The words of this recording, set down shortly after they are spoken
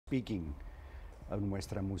speaking of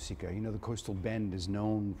nuestra música, you know, the Coastal Bend is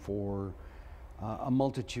known for a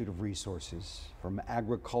multitude of resources, from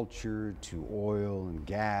agriculture to oil and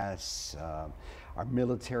gas, our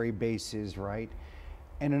military bases, right?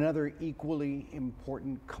 And another equally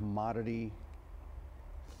important commodity,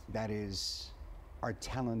 that is our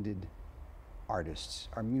talented artists,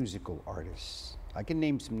 our musical artists. I can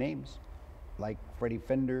name some names, like Freddie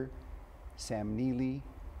Fender, Sam Neely,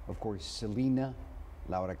 of course, Selena,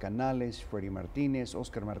 Laura Canales, Freddie Martinez,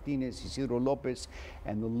 Oscar Martinez, Isidro Lopez,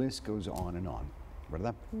 and the list goes on,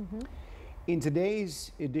 ¿verdad? In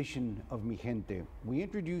today's edition of Mi Gente, we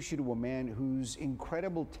introduce you to a man whose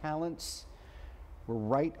incredible talents were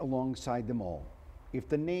right alongside them all. If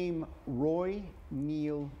the name Roy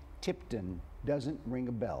Neal Tipton doesn't ring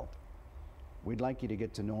a bell, we'd like you to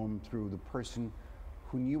get to know him through the person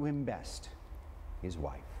who knew him best, his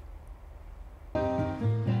wife.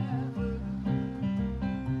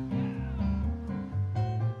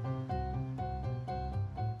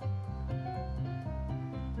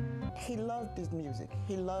 He loved his music.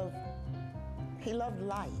 He loved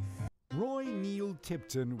life. Roy Neal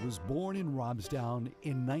Tipton was born in Robstown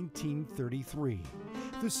in 1933,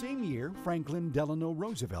 the same year Franklin Delano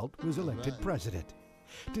Roosevelt was elected president.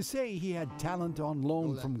 To say he had talent on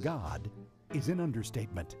loan from God is an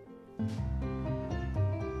understatement.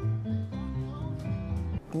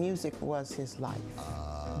 Music was his life.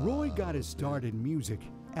 Roy got his start in music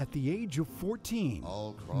at the age of 14,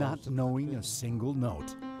 not knowing a single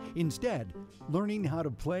note. Instead, learning how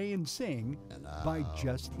to play and sing by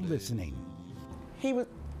just listening. He was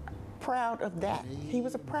proud of that. He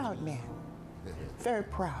was a proud man, very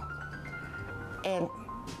proud. And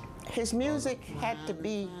his music had to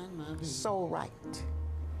be so right.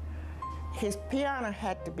 His piano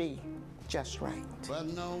had to be just right.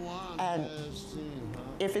 And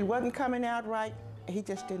if it wasn't coming out right, he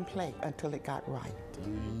just didn't play until it got right.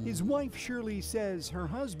 His wife Shirley says her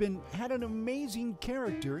husband had an amazing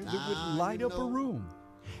character that would light up a room.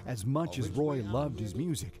 As much as Roy loved his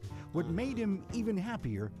music, what made him even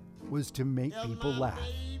happier was to make people laugh.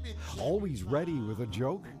 Always ready with a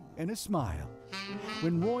joke and a smile.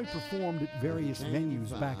 When Roy performed at various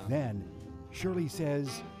venues back then, Shirley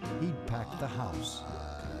says he'd pack the house.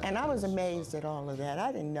 And I was amazed at all of that.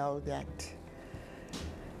 I didn't know that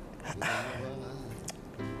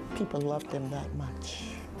people loved him that much.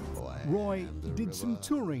 Roy did some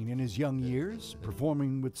touring in his young years,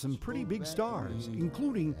 performing with some pretty big stars,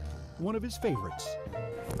 including one of his favorites.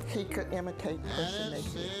 He could imitate Percy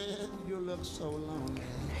Mayfield.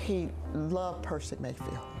 He loved Percy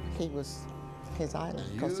Mayfield. He was his idol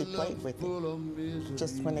because he played with him.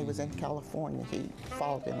 Just when they was in California, he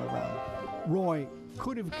followed him around. Roy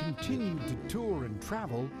could have continued to tour and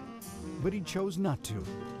travel, but he chose not to.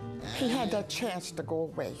 He had that chance to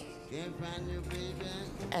go away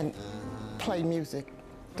and play music,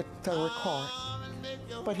 to record,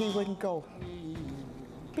 but he wouldn't go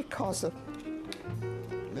because of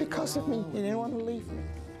me. He didn't want to leave me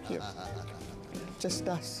here, just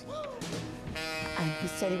us. And he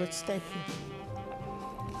said he would stay here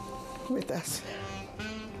with us,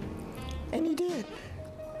 and he did.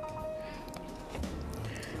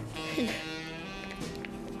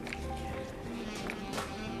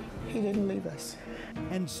 He didn't leave us.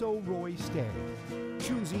 And so Roy stayed,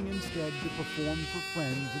 choosing instead to perform for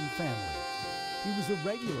friends and family. He was a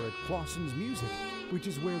regular at Clausen's Music, which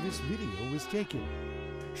is where this video was taken.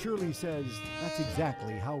 Shirley says that's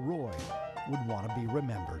exactly how Roy would want to be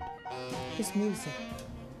remembered. His music,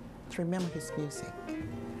 to remember his music.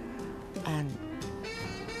 And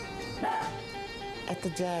at the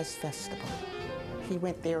Jazz Festival, he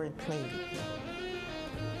went there and played it.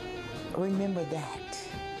 Remember that.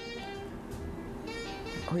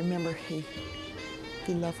 Remember, he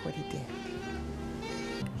loved what he did.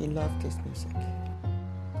 He loved his music.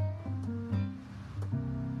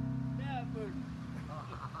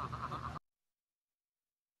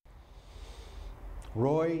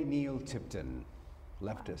 Roy Neal Tipton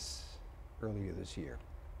left us earlier this year,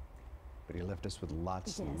 but he left us with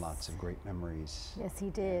lots and lots of great memories. Yes, he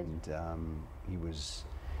did. And he was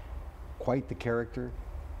quite the character,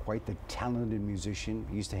 quite the talented musician.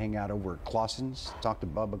 He used to hang out over at Clausen's. Talked to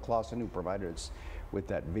Bubba Clausen, who provided us with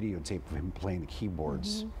that videotape of him playing the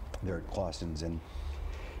keyboards there at Clausen's. And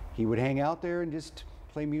he would hang out there and just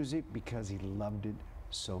play music because he loved it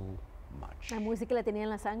so much. La música la tenía en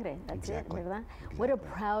la sangre. That's it, ¿verdad? Exactly. What a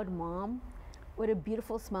proud mom. What a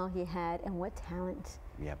beautiful smile he had, and what talent.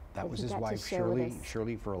 Yep, that was his wife,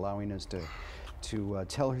 Shirley, for allowing us to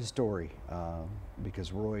tell his story,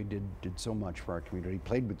 because Roy did so much for our community. He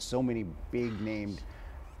played with so many big named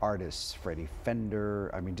artists, Freddie Fender.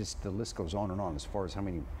 I mean, just the list goes on and on as far as how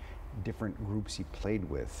many different groups he played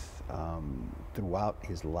with throughout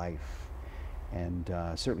his life, and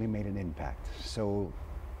certainly made an impact. So,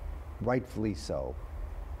 rightfully so,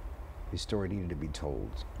 his story needed to be told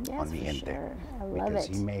on the Gente. Sure. I love because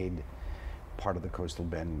it. he made part of the Coastal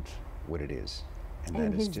Bend what it is. And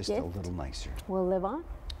And that is his just a gift little nicer. will live on.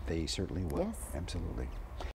 They certainly will. Yes. Absolutely.